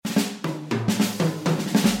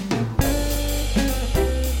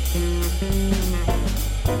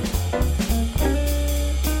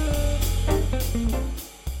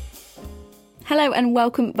Hello and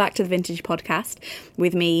welcome back to the Vintage Podcast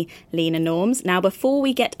with me, Lena Norms. Now, before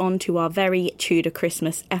we get on to our very Tudor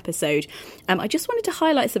Christmas episode, I just wanted to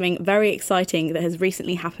highlight something very exciting that has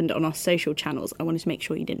recently happened on our social channels. I wanted to make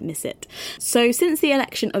sure you didn't miss it. So, since the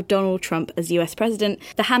election of Donald Trump as US President,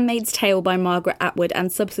 The Handmaid's Tale by Margaret Atwood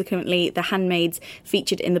and subsequently The Handmaids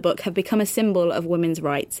featured in the book have become a symbol of women's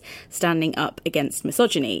rights, standing up against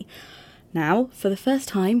misogyny. Now, for the first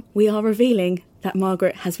time, we are revealing that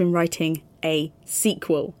Margaret has been writing a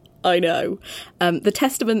sequel. I know. The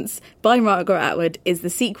Testaments by Margaret Atwood is the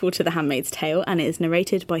sequel to The Handmaid's Tale, and it is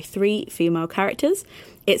narrated by 3 female characters.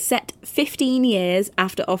 It's set 15 years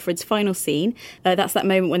after Offred's final scene. That's that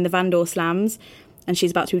moment when the van door slams and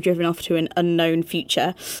she's about to be driven off to an unknown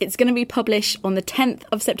future. It's going to be published on the 10th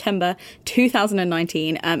of September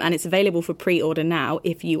 2019, and it's available for pre-order now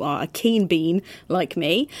if you are a keen bean like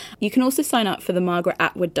me. You can also sign up for the Margaret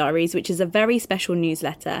Atwood Diaries, which is a very special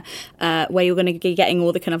newsletter where you're going to be getting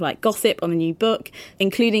all the kind of like gossip on the new book,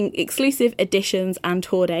 including exclusive editions and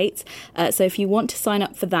tour dates. So if you want to sign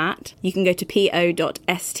up for that, you can go to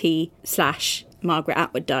po.st/Margaret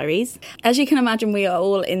Atwood Diaries. As you can imagine, we are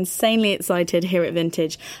all insanely excited here at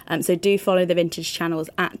Vintage, so do follow the Vintage channels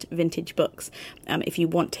at Vintage Books if you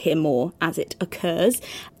want to hear more as it occurs.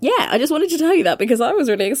 Yeah, I just wanted to tell you that because I was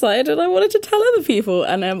really excited and I wanted to tell other people,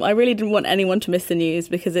 and I really didn't want anyone to miss the news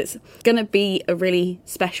because it's going to be a really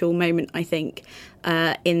special moment, I think,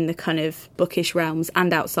 in the kind of bookish realms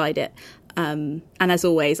and outside it. And as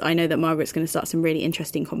always, I know that Margaret's going to start some really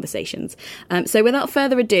interesting conversations. So without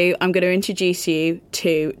further ado, I'm going to introduce you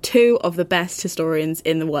to 2 of the best historians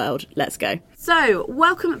in the world. Let's go. So,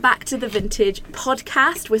 welcome back to the Vintage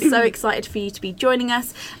Podcast. We're so excited for you to be joining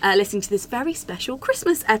us, listening to this very special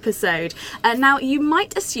Christmas episode. Now, you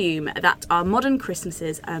might assume that our modern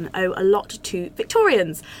Christmases owe a lot to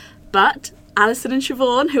Victorians, but Alison and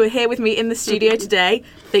Siobhan, who are here with me in the studio today,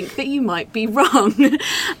 think that you might be wrong.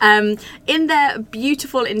 In their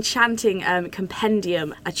beautiful, enchanting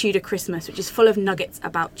compendium, A Tudor Christmas, which is full of nuggets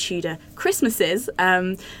about Tudor Christmases,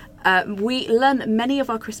 we learn that many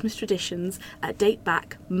of our Christmas traditions date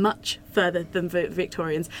back much further than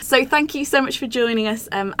Victorians. So thank you so much for joining us,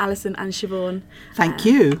 Alison and Siobhan. Thank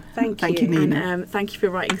you. Thank you, Nina. And thank you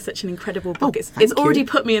for writing such an incredible book. It's It's already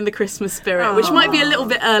put me in the Christmas spirit, which might be a little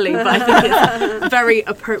bit early, but I think it's very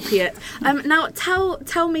appropriate. Now,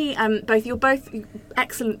 tell me, both, you're both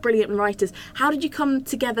excellent, brilliant writers. How did you come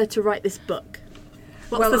together to write this book?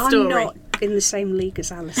 What's the story? I'm not in the same league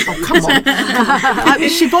as Alison. Oh, come on.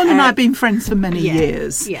 Siobhan and I have been friends for many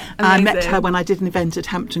years. Yeah. I met her when I did an event at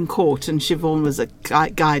Hampton Court, and Siobhan was a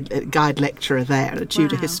guide lecturer there, a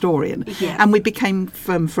Tudor historian. Yeah. And we became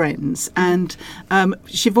firm friends. And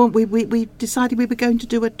Siobhan, we decided we were going to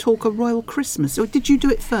do a talk of Royal Christmas. Or did you do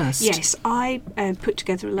it first? Yes, I put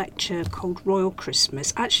together a lecture called Royal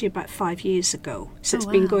Christmas, actually about 5 years ago. So it's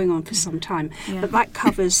been going on for some time. Yeah. But that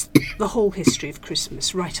covers the whole history of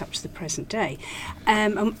Christmas right up to the present day.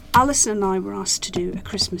 Alison and I were asked to do a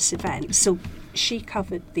Christmas event, so she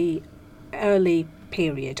covered the early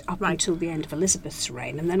period up until the end of Elizabeth's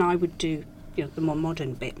reign, and then I would do the more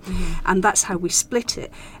modern bit, and that's how we split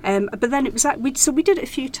it. But then it was we did it a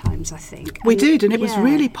few times, I think. We did, and it was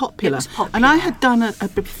really popular. It was popular. And I had done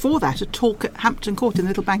before that a talk at Hampton Court in the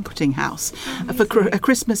little banqueting house for a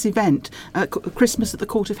Christmas event, Christmas at the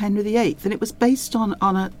Court of Henry VIII, and it was based on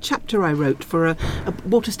a chapter I wrote for a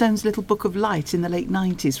Waterstone's Little Book of Light in the late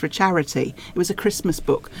 90s for a charity. It was a Christmas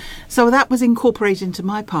book, so that was incorporated into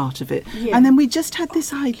my part of it. Yeah. And then we just had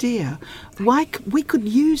this idea why we could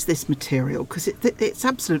use this material because it's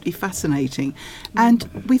absolutely fascinating, and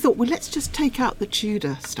we thought, well, let's just take out the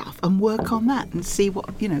Tudor stuff and work on that and see what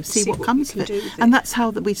comes of it. And that's how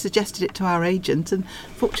we suggested it to our agent, and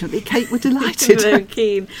fortunately Kate were delighted. Very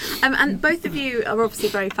keen. And both of you are obviously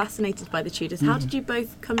very fascinated by the Tudors. How did you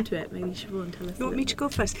both come to it? Maybe Siobhan, tell us. You want me to go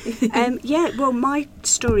first? Well, my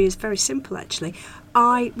story is very simple, actually.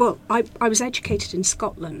 I was educated in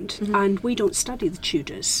Scotland, and we don't study the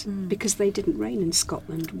Tudors because they didn't reign in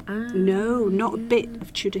Scotland. No, not a bit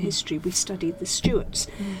of Tudor history. We studied the Stuarts.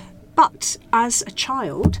 But as a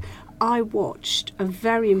child, I watched a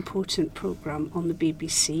very important programme on the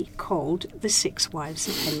BBC called The Six Wives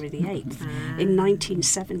of Henry VIII in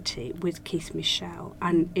 1970 with Keith Michelle,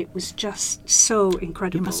 and it was just so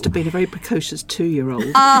incredible. You must have been a very precocious 2-year-old.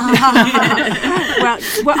 well,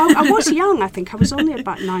 I was young, I think. I was only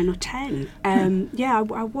about 9 or 10.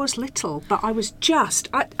 I was little, but I was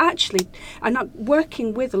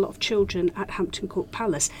working with a lot of children at Hampton Court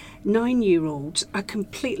Palace. 9-year-olds are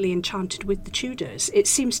completely enchanted with the Tudors. It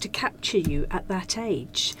seems to capture you at that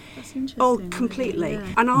age. That's interesting. Oh, completely.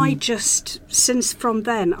 Yeah. And I just, since from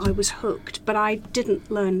then, I was hooked. But I didn't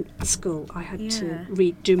learn at school. I had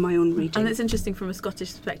to do my own reading. And it's interesting from a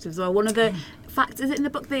Scottish perspective as well. One of the facts, is it in the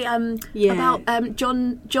book, Yeah. about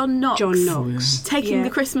John Knox? John Knox. Taking the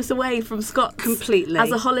Christmas away from Scots Completely.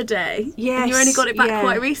 as a holiday. Yes, And you only got it back yeah.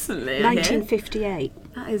 quite recently. I hear. 1958.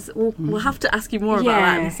 That is, we'll have to ask you more about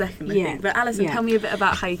that in a second, I think. But Alison, tell me a bit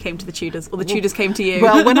about how you came to the Tudors, or the Tudors came to you.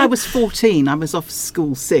 Well, when I was 14, I was off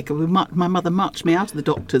school sick. My mother marched me out of the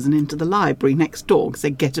doctor's and into the library next door and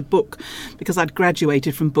said, get a book, because I'd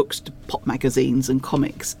graduated from books to pop magazines and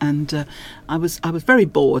comics. And I was very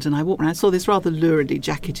bored, and I walked around. I saw this rather luridly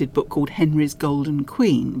jacketed book called Henry's Golden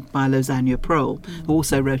Queen by Lozania Prohl, who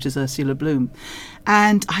also wrote as Ursula Bloom.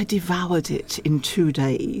 And I devoured it in 2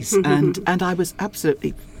 days, and I was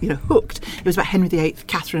absolutely, hooked. It was about Henry VIII,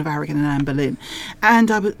 Catherine of Aragon, and Anne Boleyn. And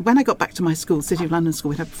when I got back to my school, City of London School,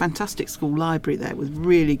 we had a fantastic school library there with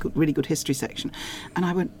really good history section. And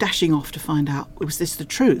I went dashing off to find out, was this the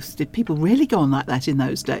truth? Did people really go on like that in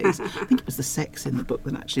those days? I think it was the sex in the book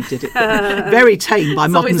that actually did it. But very tame by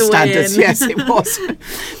modern standards. Yes, it was.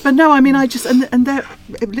 But no, I mean, I just and there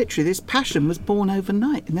literally this passion was born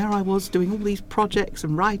overnight, and there I was doing all these projects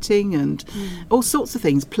and writing and all sorts of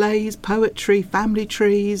things, plays, poetry, family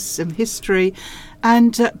trees, and history,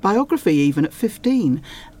 and biography even at 15.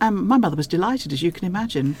 My mother was delighted, as you can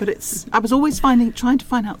imagine, but I was always trying to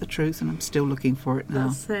find out the truth, and I'm still looking for it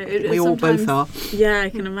now. We all both are. Yeah, I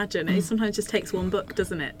can imagine. It sometimes just takes one book,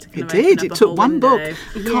 doesn't it? It did. It took one book.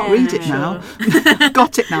 I can't read it now.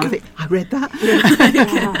 Got it now. I think, I read that.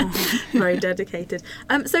 Very dedicated.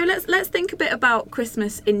 So let's think a bit about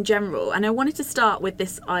Christmas in general, and I wanted to start with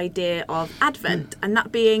this idea of Advent, and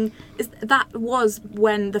that was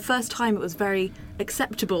when the first time it was very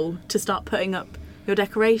acceptable to start putting up your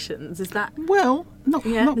decorations. Is that? Well, not.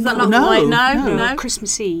 Is that not no, quite? No.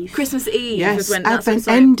 Christmas Eve. Christmas Eve. Yes, is when Advent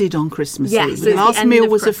ended on Christmas Eve. So the last meal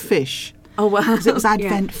was Christmas. a fish. Oh, wow. Because it was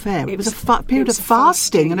Advent fair. It was a period of a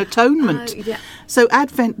fasting and atonement. Oh, yeah. So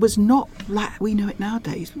Advent was not like we know it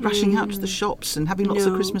nowadays, rushing out to the shops and having lots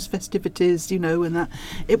of Christmas festivities, and that.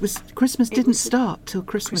 Christmas didn't start till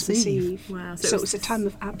Christmas Eve. Wow. So it was a time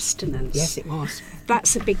of abstinence. Yes, it was.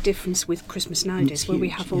 That's a big difference with Christmas nowadays, where we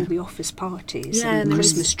huge, have all the office parties Yeah, and and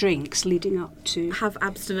Christmas drinks leading up to. Have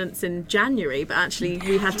abstinence in January, but actually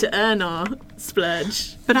we had to earn our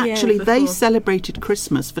splurge. But actually, they before. celebrated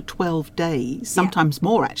Christmas for 12 days, sometimes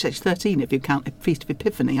more, actually 13 if you count the Feast of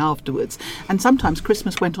Epiphany afterwards. And sometimes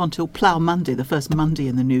Christmas went on till Plough Monday, the first Monday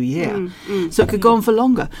in the new year. So it could go on for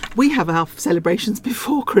longer. We have our celebrations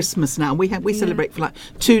before Christmas now. We celebrate for like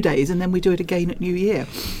 2 days, and then we do it again at New Year.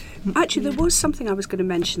 Actually, there was something I was going to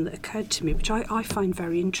mention that occurred to me, which I find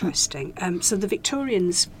very interesting. So the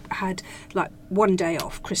Victorians had like one day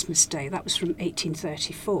off, Christmas Day. That was from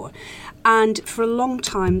 1834, and for a long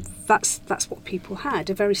time, that's what people had,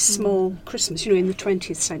 a very small Christmas. In the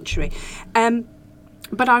 20th century.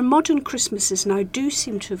 But our modern Christmases now do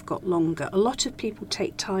seem to have got longer. A lot of people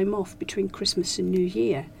take time off between Christmas and New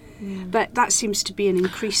Year. But that seems to be an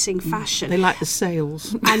increasing fashion. They like the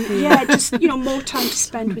sales. And just more time to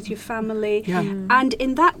spend with your family. Yeah. And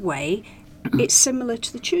in that way, it's similar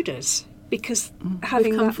to the Tudors, because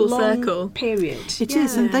having come that full long circle. period. It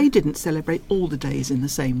is, and they didn't celebrate all the days in the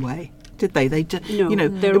same way, did they? No,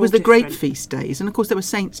 they're it was all the great different. feast days, and of course there were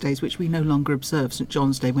saints' days, which we no longer observe. St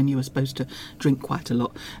John's Day, when you were supposed to drink quite a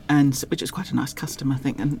lot, and which is quite a nice custom, I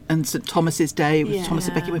think. And St Thomas's Day, which was Thomas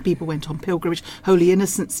à Becket, when people went on pilgrimage. Holy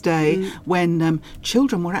Innocents' Day, when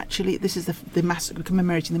children were actually, this is the massacre,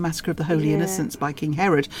 commemorating the massacre of the Holy Innocents by King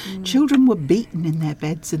Herod. Children were beaten in their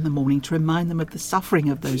beds in the morning to remind them of the suffering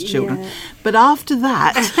of those children. But after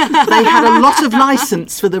that, they had a lot of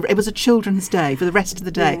license it was a children's day for the rest of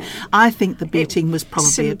the day. I think the beating was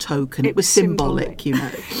probably a token. It was symbolic,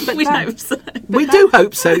 But we hope so. We do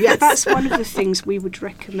hope so, yes. That's one of the things we would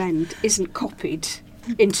recommend isn't copied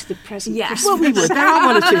into the present Christmas. Well, we would. There are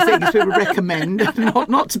one or two things we would recommend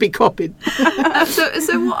not to be copied.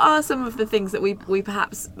 So what are some of the things that we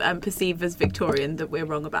perhaps perceive as Victorian that we're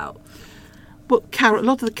wrong about? Well, a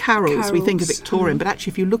lot of the carols we think are Victorian, but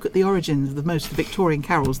actually if you look at the origins of the most Victorian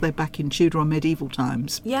carols, they're back in Tudor or medieval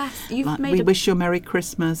times. Yes, you've like made We Wish You a Merry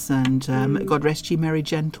Christmas and God Rest Ye Merry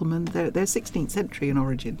Gentlemen. They're 16th century in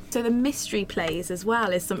origin. So the mystery plays as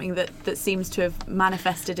well is something that seems to have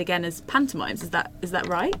manifested again as pantomimes. Is that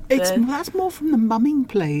right? That's more from the mumming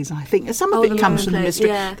plays, I think. Some of it the comes mumming from the plays, mystery.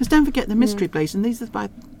 yeah. Because don't forget the mystery plays, and these are by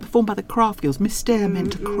performed by the craft guilds. Mystère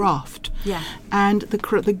meant to craft. Yeah. And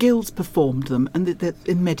the guilds performed them, and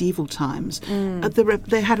in medieval times.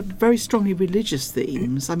 They had very strongly religious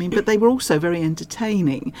themes, but they were also very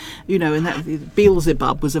entertaining, and that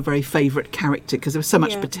Beelzebub was a very favourite character because there was so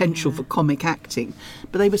much potential for comic acting,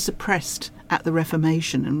 but they were suppressed at the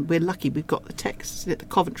Reformation, and we're lucky we've got the texts at the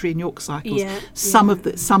Coventry and York Cycles. Some of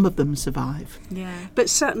them survive. Yeah, but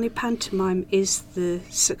certainly pantomime is the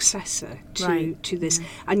successor to this,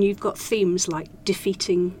 and you've got themes like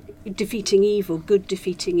defeating evil, good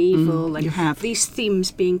defeating evil, and these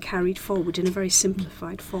themes being carried forward in a very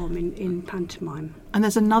simplified form in pantomime. And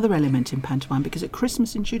there's another element in pantomime, because at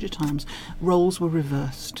Christmas in Tudor times, roles were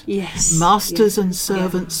reversed. Yes. Masters and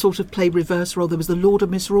servants sort of played reverse role. There was the Lord of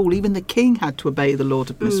Misrule. Even the king had to obey the Lord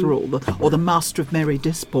of Misrule, or the Master of Merry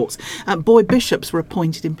Disports. Boy bishops were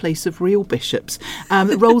appointed in place of real bishops.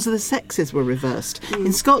 The roles of the sexes were reversed.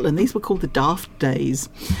 In Scotland, these were called the Daft Days.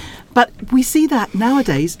 But we see that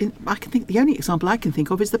nowadays. The only example I can think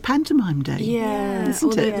of is the pantomime day. Yeah,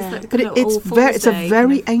 isn't it? But it's a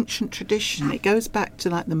very ancient tradition. It goes back to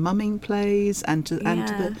like the mumming plays and to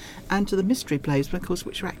the mystery plays, of course,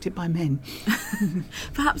 which were acted by men.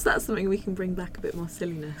 Perhaps that's something we can bring back, a bit more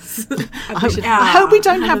silliness. I hope we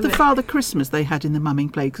don't have the Father Christmas they had in the mumming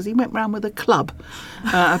play, because he went round with a club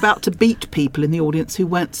about to beat people in the audience who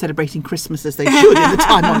weren't celebrating Christmas as they should in the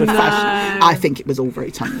time-honoured fashion. I think it was all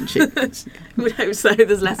very tongue-in-cheek. Would hope so.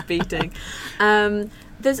 There's less beating.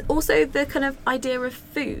 There's also the kind of idea of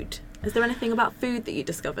food. Is there anything about food that you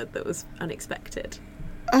discovered that was unexpected?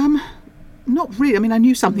 Not really. I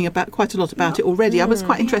knew something quite a lot about it already. I was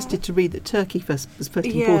quite interested to read that turkey was first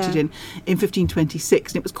imported in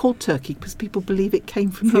 1526, and it was called turkey because people believe it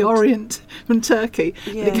came from the Orient, from Turkey.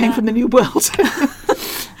 Yeah. It came from the New World.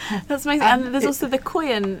 That's amazing. And there's also the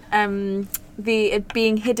coin, it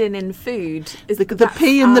being hidden in food. Is the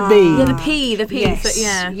P and the B. Yeah, the P. Yes.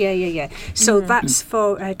 Yeah. So that's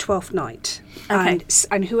for Twelfth Night. Okay.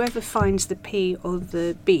 And whoever finds the pea or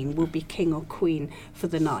the bean will be king or queen for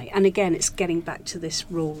the night. And again, it's getting back to this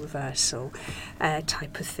role reversal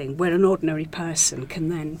type of thing, where an ordinary person can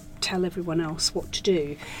then tell everyone else what to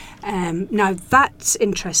do. Now that's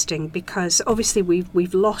interesting, because obviously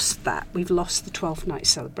we've lost that. We've lost the 12th night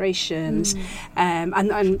celebrations,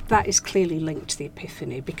 and that is clearly linked to the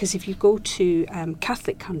Epiphany, because if you go to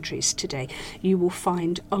Catholic countries today, you will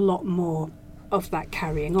find a lot more of that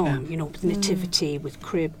carrying on, with nativity, with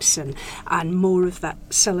cribs, and more of that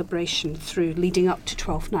celebration through leading up to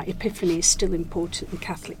 12th night. Epiphany is still important in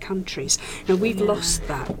Catholic countries. Now we've lost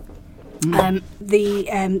that.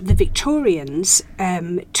 The Victorians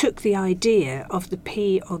took the idea of the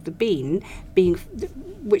pea or the bean being,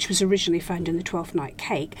 which was originally found in the 12th night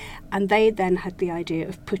cake, and they then had the idea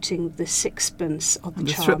of putting the sixpence of the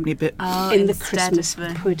charm bit in the Christmas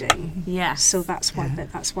pudding. Yeah. So that's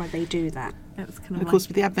why they do that. And of course,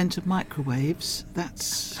 with the advent of microwaves,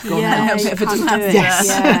 that's gone out. A bit of a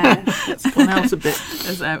disaster. It's gone out a bit.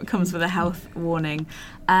 It comes with a health warning.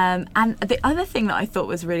 And the other thing that I thought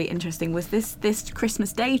was really interesting was this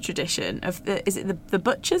Christmas Day tradition of the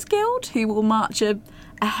Butchers Guild, who will march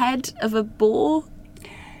ahead of a boar.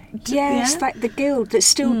 Yes, like the guild that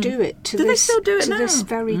still do it to they still do it now? This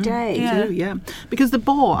very day. They do, yeah. Because the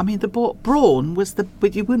brawn was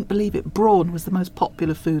but you wouldn't believe it, brawn was the most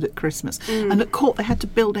popular food at Christmas. And at court they had to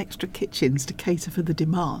build extra kitchens to cater for the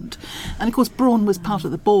demand. And of course brawn was part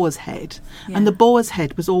of the boar's head. Yeah. And the boar's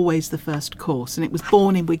head was always the first course, and it was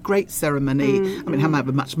borne in with great ceremony.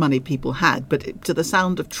 However much money people had, but to the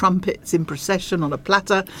sound of trumpets in procession on a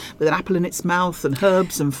platter with an apple in its mouth and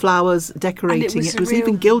herbs and flowers decorating. It was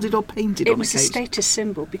even gilded or painted on occasion. It was a status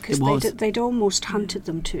symbol, because they'd almost hunted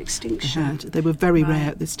them to extinction. They were very rare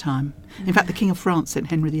at this time. In fact, the King of France sent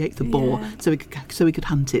Henry VIII a boar so he could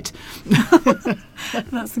hunt it.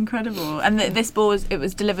 That's incredible. And this boar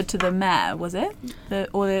was delivered to the mayor, was it? The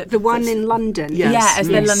one in London. Yes.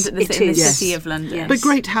 In the city of London. Yes. But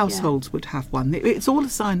great households would have one. It's all a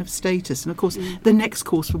sign of status. And of course, the next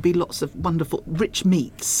course would be lots of wonderful, rich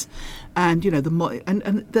meats. And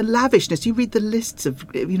the lavishness. You read the lists of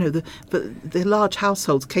the large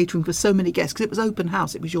households catering for so many guests, because it was open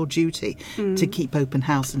house. It was your duty to keep open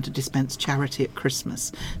house and to dispense charity at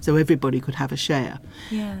Christmas, so everybody could have a share.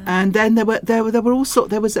 Yeah. And then there were also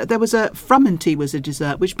there was a frumenty was a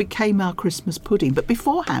dessert which became our Christmas pudding. But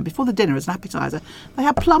before the dinner, as an appetizer, they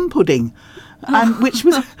had plum pudding.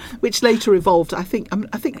 Which later evolved. I think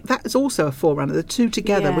that is also a forerunner. The two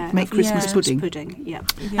together would make Christmas pudding. Yeah.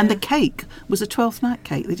 And the cake was a 12th night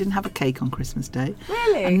cake. They didn't have a cake on Christmas Day.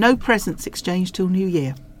 Really? And no presents exchanged till New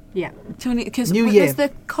Year. Yeah. Because New Year. there's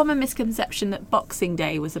the common misconception that Boxing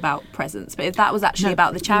Day was about presents, but that was actually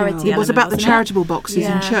about the charity. It was element, about the wasn't charitable boxes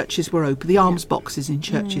Yeah. in churches were open. The alms boxes in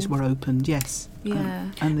churches were opened, yes. Yeah.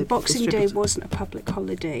 And the Boxing Day distributors- wasn't a public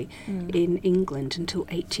holiday in England until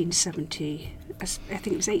 1870. I think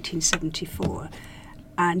it was 1874.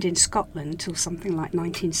 And in Scotland till something like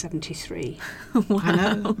 1973. I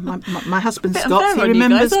know. My husband's Bit Scots. unfair He on you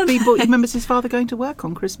remembers guys, aren't people. He remembers his father going to work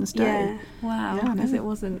on Christmas Day. Yeah. Wow, Yeah, I because know. it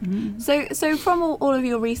wasn't. So from all of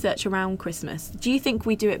your research around Christmas, do you think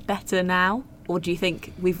we do it better now, or do you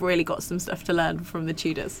think we've really got some stuff to learn from the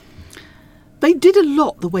Tudors? They did a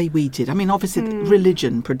lot the way we did. I mean, obviously,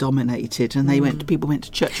 religion predominated, and people went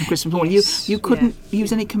to church on Christmas morning. Yes, You couldn't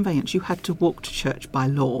use any conveyance. You had to walk to church by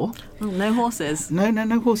law. Oh, no horses. No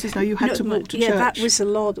horses. No, you had to walk to church. that was a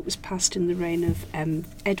law that was passed in the reign of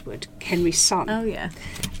Edward, Henry's son. Oh yeah.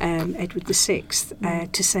 Edward VI,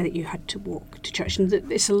 to say that you had to walk to church. And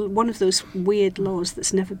it's one of those weird laws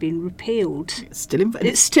that's never been repealed. It's still in,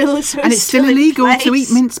 It's still and it's still in illegal to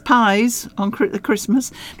place. eat mince pies on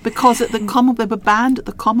Christmas because at the they were banned at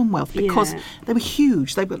the Commonwealth because Yeah. they were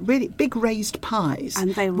huge. They were really big raised pies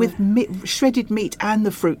And they with shredded meat and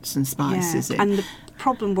the fruits and spices in. And the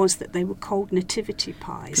problem was that they were called nativity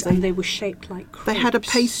pies, and they were shaped like crepes. They had a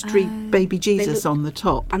pastry baby Jesus looked- on the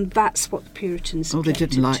top. And that's what the Puritans Oh, they objected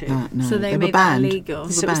didn't like to. that. No, So they were made that banned. illegal.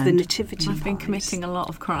 They So were it was the banned. nativity I've been pies. committing a lot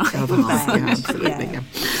of crimes. Oh, were yeah, banned. absolutely. Yeah.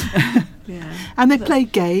 Yeah. Yeah. And they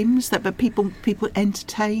played games but people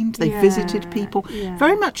entertained. They visited people yeah.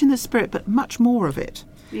 very much in the spirit, but much more of it.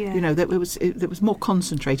 Yeah. You know, that it was more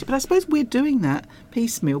concentrated. But I suppose we're doing that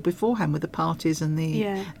piecemeal beforehand with the parties and the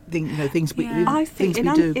Yeah. things we I think, things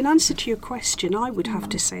we do. in answer to your question, I would have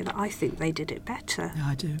to say that I think they did it better. Yeah,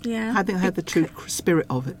 I do. Yeah. I think they had the true spirit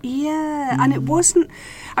of it. Yeah, and it wasn't.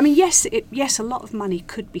 I mean, yes, a lot of money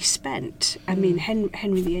could be spent. I mean,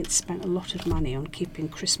 Henry VIII spent a lot of money on keeping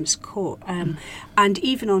Christmas court, and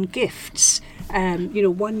even on gifts.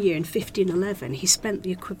 One year in 1511, he spent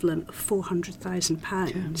the equivalent of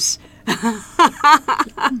 £400,000.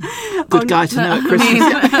 Good guy to know at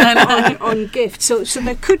Christmas. on gifts. So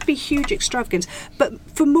there could be huge extravagance, but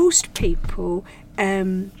for most people,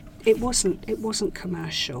 it wasn't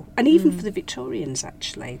commercial, and even for the Victorians,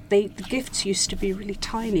 actually, the gifts used to be really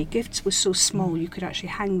tiny. Gifts were so small you could actually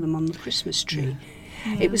hang them on the Christmas tree.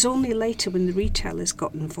 Yeah. It was only later when the retailers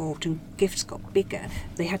got involved and gifts got bigger,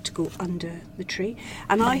 they had to go under the tree.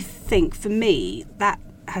 And I think, for me, that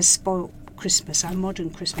has spoilt Christmas. Our modern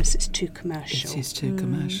Christmas is too commercial. It is too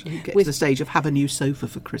commercial. You get to the stage of have a new sofa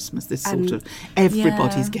for Christmas. This sort of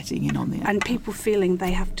everybody's getting in on the and people feeling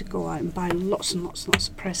they have to go out and buy lots and lots and lots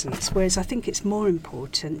of presents. Whereas I think it's more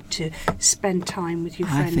important to spend time with your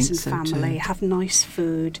friends and family, have nice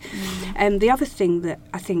food. And the other thing that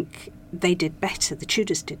I think they did better, the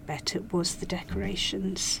Tudors did better, was the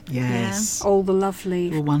decorations. Yes. All the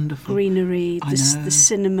lovely wonderful greenery, the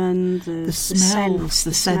cinnamon, the smells,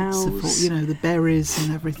 the scents of all, the berries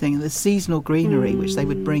and everything, and the seasonal greenery which they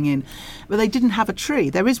would bring in. But they didn't have a tree.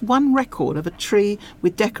 There is one record of a tree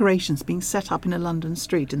with decorations being set up in a London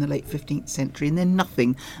street in the late 15th century, and then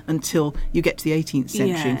nothing until you get to the 18th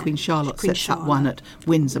century, and Queen Charlotte sets up one at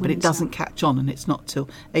Windsor, but it doesn't catch on, and it's not till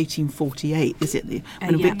 1848, is it?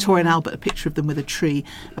 When Victorian Albert, a picture of them with a tree,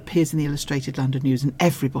 appears in the Illustrated London News, and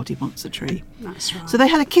everybody wants a tree. That's right. So they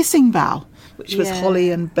had a kissing bough, which was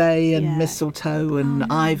holly and bay and mistletoe and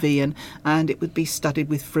ivy, and it would be studded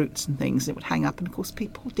with fruits and things. It would hang up, and of course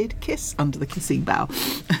people did kiss under the kissing bough.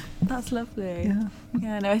 That's lovely.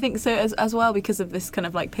 Yeah, no, I think so as well, because of this kind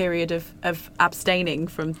of like period of abstaining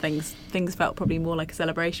from things felt probably more like a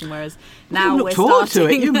celebration, whereas now look we're forward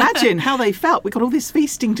starting to it. You imagine how they felt. We've got all this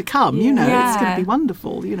feasting to come, it's going to be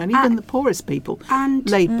wonderful, and even the poorest people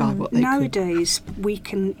laid by what they nowadays we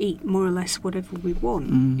can eat more or less whatever we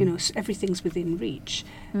want. So everything's within reach.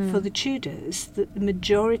 For the Tudors, the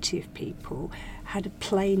majority of people had a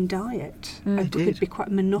plain diet. It could be quite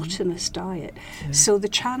a monotonous diet. So the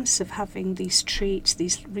chance of having these treats,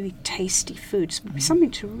 these really tasty foods, would be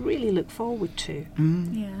something to really look forward to.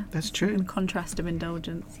 Yeah, that's true. In contrast of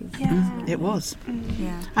indulgence. It was.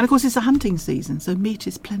 Yeah. And of course it's a hunting season, so meat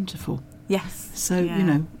is plentiful. Yes. So,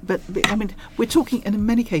 but I mean, we're talking, and in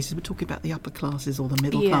many cases, we're talking about the upper classes or the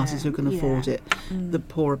middle classes who can afford it. The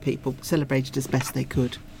poorer people celebrated as best they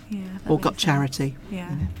could, or got charity. Yeah.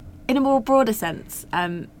 In a more broader sense,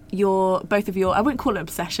 both of your, I wouldn't call it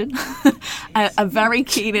obsession, a very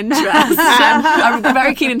keen interest. A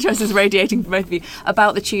very keen interest is radiating from both of you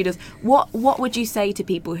about the Tudors. What would you say to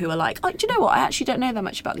people who are like, oh, do you know what? I actually don't know that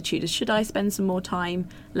much about the Tudors. Should I spend some more time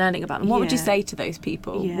learning about them? What would you say to those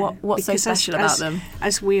people? Yeah. What's because so special about them?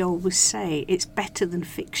 As we always say, it's better than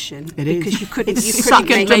fiction. It is. Because you couldn't. It's you such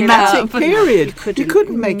couldn't a make it dramatic up. period. You You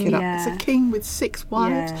couldn't make it up. yeah. It's a king with 6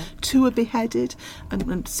 wives, Yeah. 2 are beheaded, and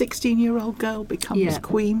 16-year-old girl becomes Yeah.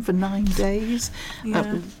 queen for 9 days.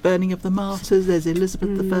 Yeah. Burning of the martyrs. There's Elizabeth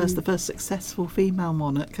I, the first successful female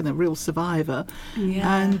monarch and a real survivor.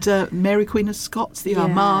 Yeah. And Mary Queen of Scots, the Yeah.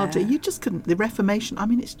 Armada. You just couldn't. The Reformation. I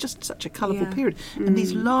mean, it's just such a colourful Yeah. period. And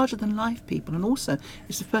these larger-than-life people, and also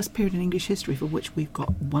it's the first period in English history for which we've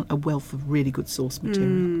got a wealth of really good source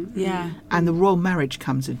material. Yeah. And the royal marriage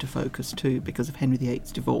comes into focus too because of Henry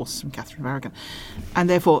VIII's divorce from Catherine of Aragon. And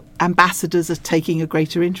therefore, ambassadors are taking a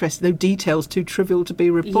greater interest, though details too trivial to be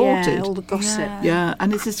reported. Yeah, all the gossip. Yeah. Yeah,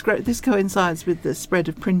 and it's this coincides with the spread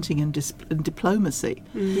of printing and diplomacy.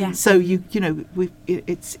 Yeah. So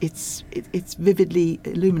it's vividly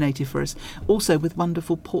illuminated for us. Also with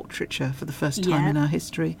wonderful portraiture for the first time Yeah. in our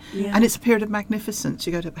history, Yeah. and it's a period of magnificence.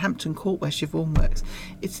 You go to Hampton Court where Siobhan works.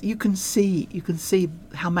 You can see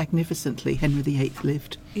how magnificently Henry VIII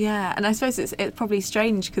lived. Yeah, and I suppose it's probably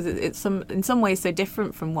strange because it's in some ways so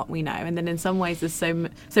different from what we know, and then in some ways there's so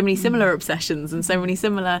many similar obsessions and so many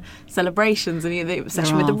similar celebrations, and the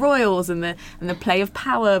obsession with the royals and the play of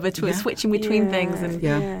power between Yeah. switching between Yeah. things, and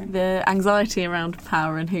Yeah. the anxiety around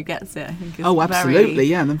power and who gets it. I think is Absolutely, very,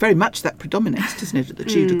 yeah, and very much that predominates, doesn't it, at the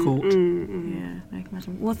Tudor court? Yeah, I can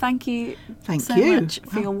imagine. Well, thank you Thank so you. much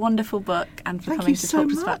for your wonderful book and for Thank coming you to so talk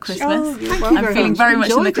to us about much. Christmas. Oh, you're Thank you welcome. I'm very feeling much. very much in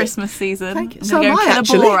the Enjoyed it. Christmas season. Thank you. I'm So gonna am go I, kill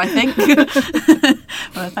actually. a boar, I think.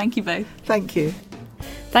 Well, thank you both. Thank you.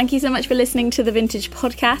 Thank you so much for listening to the Vintage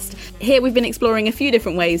Podcast. Here we've been exploring a few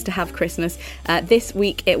different ways to have Christmas. This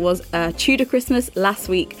week it was Tudor Christmas. Last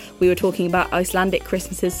week we were talking about Icelandic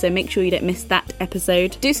Christmases, so make sure you don't miss that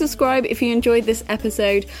episode. Do subscribe if you enjoyed this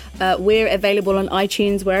episode. We're available on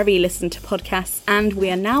iTunes, wherever you listen to podcasts, and we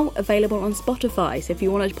are now available on Spotify. So if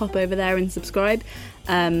you want to pop over there and subscribe,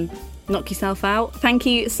 knock yourself out. Thank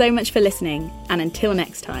you so much for listening, and until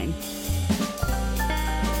next time.